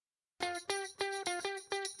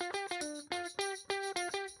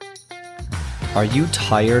Are you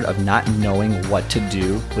tired of not knowing what to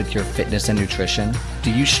do with your fitness and nutrition? Do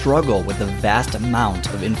you struggle with the vast amount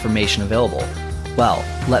of information available? Well,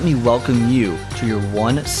 let me welcome you to your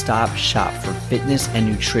one-stop shop for fitness and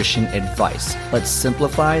nutrition advice. Let's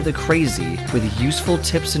simplify the crazy with useful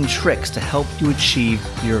tips and tricks to help you achieve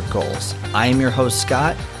your goals. I am your host,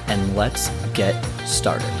 Scott, and let's get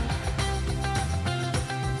started.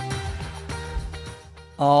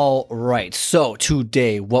 All right, so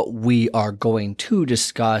today what we are going to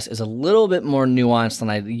discuss is a little bit more nuanced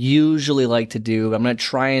than I usually like to do. I'm going to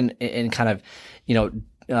try and kind of,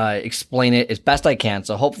 explain it as best I can.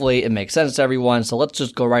 So hopefully it makes sense to everyone. So let's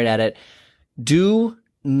just go right at it. Do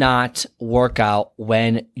not work out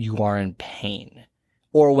when you are in pain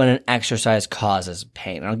or when an exercise causes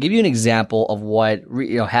pain. And I'll give you an example of what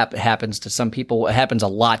happens to some people. It happens a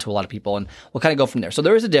lot to a lot of people, and we'll kind of go from there. So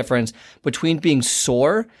there is a difference between being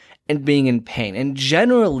sore and being in pain. And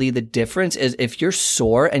generally, the difference is if you're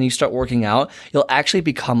sore and you start working out, you'll actually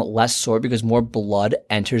become less sore because more blood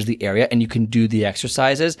enters the area and you can do the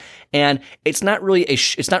exercises. And it's not really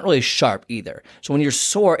sharp either. So when you're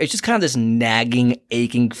sore, it's just kind of this nagging,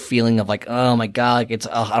 aching feeling of like, oh my God, like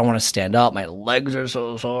I don't want to stand up. My legs are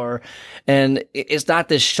so sore. And it's not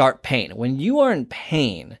this sharp pain. When you are in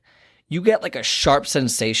pain, you get like a sharp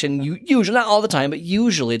sensation. You usually, not all the time, but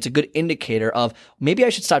usually it's a good indicator of maybe I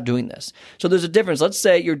should stop doing this. So there's a difference. Let's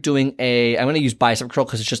say you're doing I'm going to use bicep curl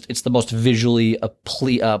because it's the most visually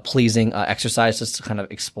pleasing exercise just to kind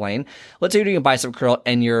of explain. Let's say you're doing a bicep curl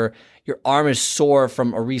and your arm is sore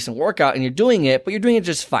from a recent workout and you're doing it, but you're doing it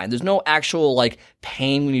just fine. There's no actual like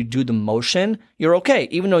pain when you do the motion. You're okay,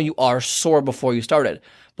 even though you are sore before you started.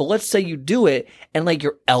 But let's say you do it and like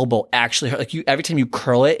your elbow actually, like every time you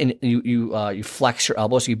curl it and you flex your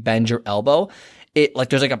elbow, so you bend your elbow, it like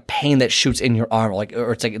there's like a pain that shoots in your arm, or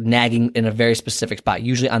it's like nagging in a very specific spot,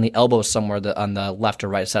 usually on the elbow somewhere on the left or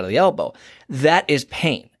right side of the elbow. That is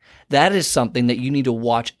pain. That is something that you need to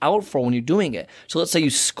watch out for when you're doing it. So let's say you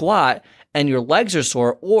squat and your legs are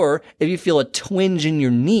sore, or if you feel a twinge in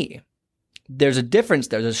your knee, there's a difference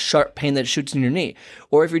there. There's a sharp pain that shoots in your knee.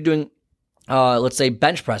 Or if you're doing let's say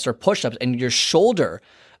bench press or push-ups and your shoulder,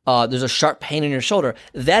 there's a sharp pain in your shoulder.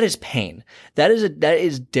 That is pain. That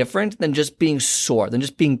is different than just being sore, than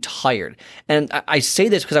just being tired. And I say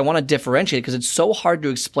this because I want to differentiate because it's so hard to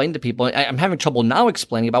explain to people. I'm having trouble now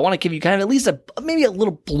explaining it, but I want to give you kind of at least maybe a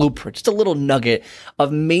little blueprint, just a little nugget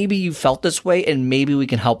of maybe you felt this way and maybe we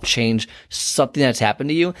can help change something that's happened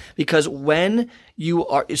to you. Because when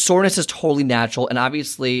soreness is totally natural, and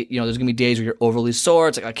obviously, there's going to be days where you're overly sore.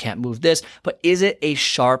 It's like, I can't move this, but is it a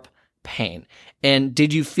sharp pain? And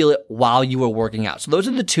did you feel it while you were working out? So those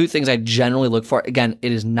are the two things I generally look for. Again,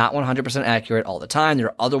 it is not 100% accurate all the time. There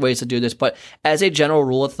are other ways to do this, but as a general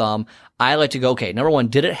rule of thumb, I like to go, okay, number one,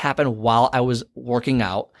 did it happen while I was working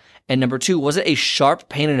out? And number two, was it a sharp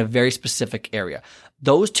pain in a very specific area?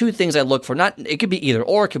 Those two things I look for. It could be either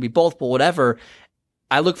or, it could be both, but whatever.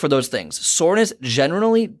 I look for those things. Soreness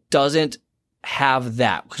generally doesn't have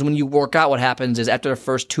that, because when you work out, what happens is after the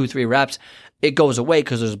first 2-3 reps, it goes away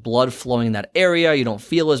because there's blood flowing in that area. You don't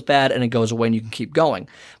feel as bad, and it goes away and you can keep going.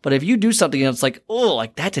 But if you do something and it's like, oh,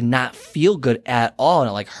 like that did not feel good at all, and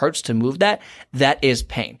it like hurts to move that is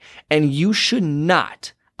pain. And you should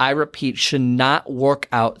not, I repeat, should not work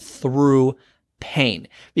out through pain,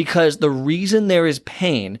 because the reason there is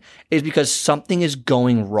pain is because something is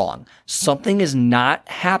going wrong. Something is not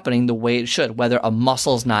happening the way it should, whether a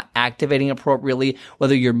muscle is not activating appropriately,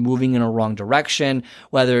 whether you're moving in a wrong direction,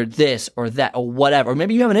 whether this or that or whatever. Or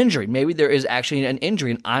maybe you have an injury. Maybe there is actually an injury,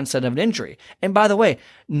 an onset of an injury. And by the way,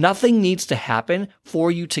 nothing needs to happen for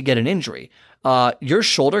you to get an injury. Your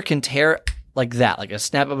shoulder can tear like that, like a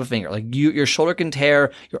snap of a finger. Like your shoulder can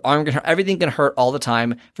tear, your arm can hurt, everything can hurt all the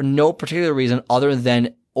time for no particular reason other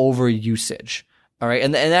than overusage. All right,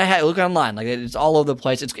 and that look online, like it's all over the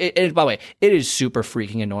place. By the way, it is super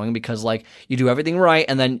freaking annoying because like you do everything right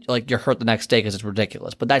and then like you're hurt the next day because it's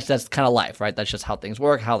ridiculous. But that's kind of life, right? That's just how things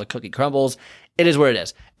work, how the cookie crumbles. It is what it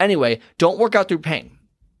is. Anyway, don't work out through pain.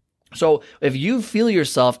 So if you feel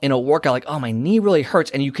yourself in a workout like, oh, my knee really hurts,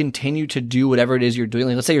 and you continue to do whatever it is you're doing,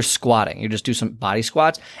 like let's say you're squatting, you just do some body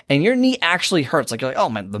squats, and your knee actually hurts. Like you're like, oh,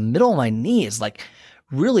 the middle of my knee is like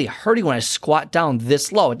really hurting when I squat down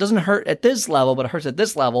this low. It doesn't hurt at this level, but it hurts at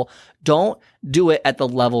this level. Don't do it at the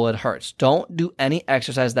level it hurts. Don't do any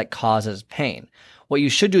exercise that causes pain. What you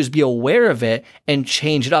should do is be aware of it and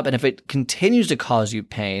change it up. And if it continues to cause you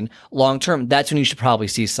pain long term, that's when you should probably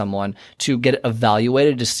see someone to get it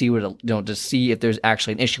evaluated to see to see if there's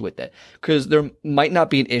actually an issue with it. Because there might not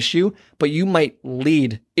be an issue, but you might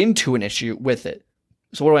lead into an issue with it.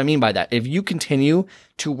 So what do I mean by that? If you continue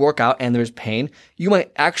to work out and there's pain, you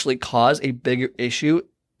might actually cause a bigger issue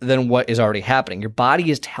than what is already happening. Your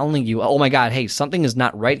body is telling you, oh my God, hey, something is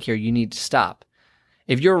not right here. You need to stop.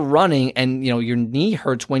 If you're running and your knee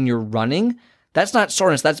hurts when you're running, that's not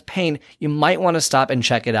soreness, that's pain. You might want to stop and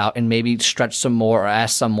check it out and maybe stretch some more or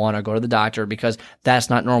ask someone or go to the doctor, because that's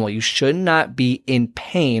not normal. You should not be in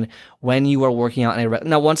pain when you are working out.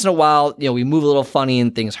 Now, once in a while, we move a little funny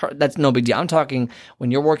and things hurt. That's no big deal. I'm talking when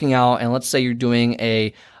you're working out and let's say you're doing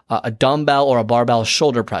a dumbbell or a barbell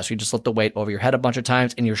shoulder press. You just lift the weight over your head a bunch of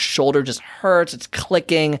times and your shoulder just hurts. It's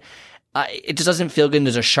clicking. It just doesn't feel good. And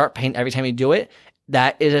there's a sharp pain every time you do it.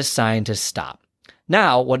 That is a sign to stop.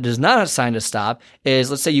 Now, what is not a sign to stop is,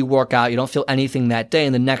 let's say you work out, you don't feel anything that day,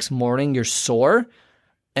 and the next morning you're sore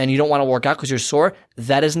and you don't want to work out because you're sore.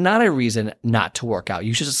 That is not a reason not to work out.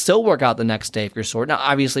 You should still work out the next day if you're sore. Now,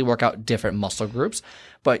 obviously work out different muscle groups,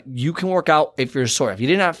 but you can work out if you're sore. If you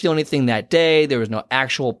did not feel anything that day, there was no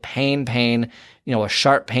actual pain, a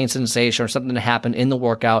sharp pain sensation or something that happened in the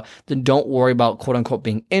workout, then don't worry about quote unquote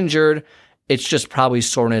being injured. It's just probably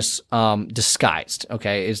soreness disguised.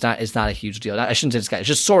 Okay, it's not a huge deal. I shouldn't say disguised. It's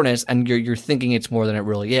just soreness, and you're thinking it's more than it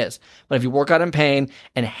really is. But if you work out in pain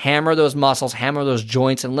and hammer those muscles, hammer those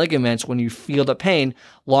joints and ligaments, when you feel the pain,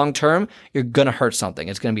 long term, you're gonna hurt something.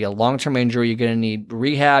 It's gonna be a long term injury. You're gonna need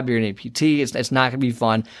rehab. You're gonna need PT. It's not gonna be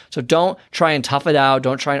fun. So don't try and tough it out.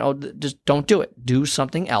 Don't try and just don't do it. Do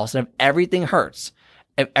something else. And if everything hurts,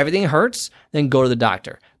 then go to the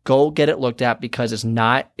doctor. Go get it looked at, because it's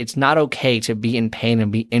not okay to be in pain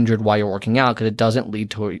and be injured while you're working out, because it doesn't lead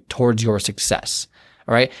towards your success.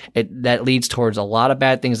 All right. That leads towards a lot of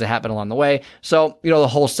bad things that happen along the way. So, the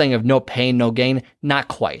whole saying of no pain, no gain, not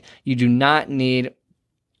quite. You do not need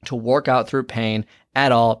to work out through pain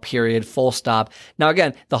at all, period, full stop. Now,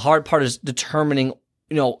 again, the hard part is determining,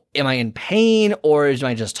 am I in pain, or am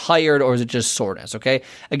I just tired, or is it just soreness? Okay.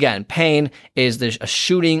 Again, pain is a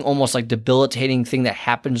shooting, almost like debilitating thing that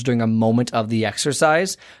happens during a moment of the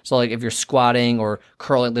exercise. So like if you're squatting or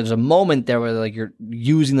curling, there's a moment there where like you're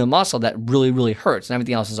using the muscle that really, really hurts, and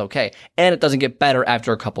everything else is okay. And it doesn't get better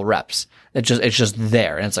after a couple reps. It's just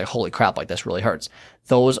there. And it's like, holy crap, like this really hurts.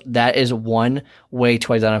 That is one way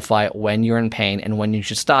to identify when you're in pain and when you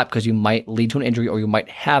should stop, because you might lead to an injury or you might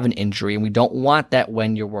have an injury, and we don't want that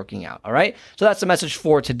when you're working out. All right. So that's the message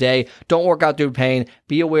for today. Don't work out through pain.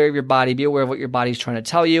 Be aware of your body. Be aware of what your body's trying to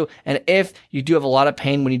tell you. And if you do have a lot of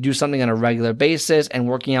pain when you do something on a regular basis and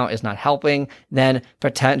working out is not helping, then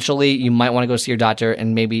potentially you might want to go see your doctor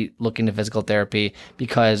and maybe look into physical therapy,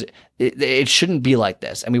 because it shouldn't be like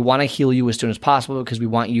this. And we want to heal you as soon as possible, because we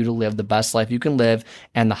want you to live the best life you can live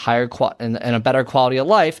and and a better quality of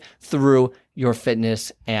life through your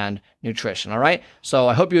fitness and nutrition. All right. So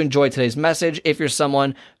I hope you enjoyed today's message. If you're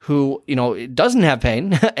someone who, doesn't have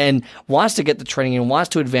pain and wants to get the training and wants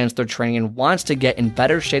to advance their training and wants to get in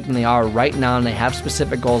better shape than they are right now, and they have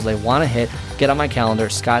specific goals they want to hit, get on my calendar,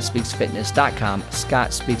 scottspeaksfitness.com,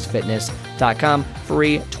 scottspeaksfitness.com,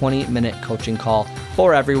 free 20-minute coaching call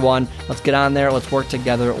for everyone. Let's get on there. Let's work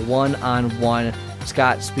together one-on-one.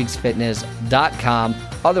 scottspeaksfitness.com.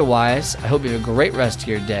 Otherwise, I hope you have a great rest of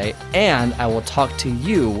your day, and I will talk to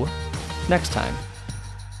you next time.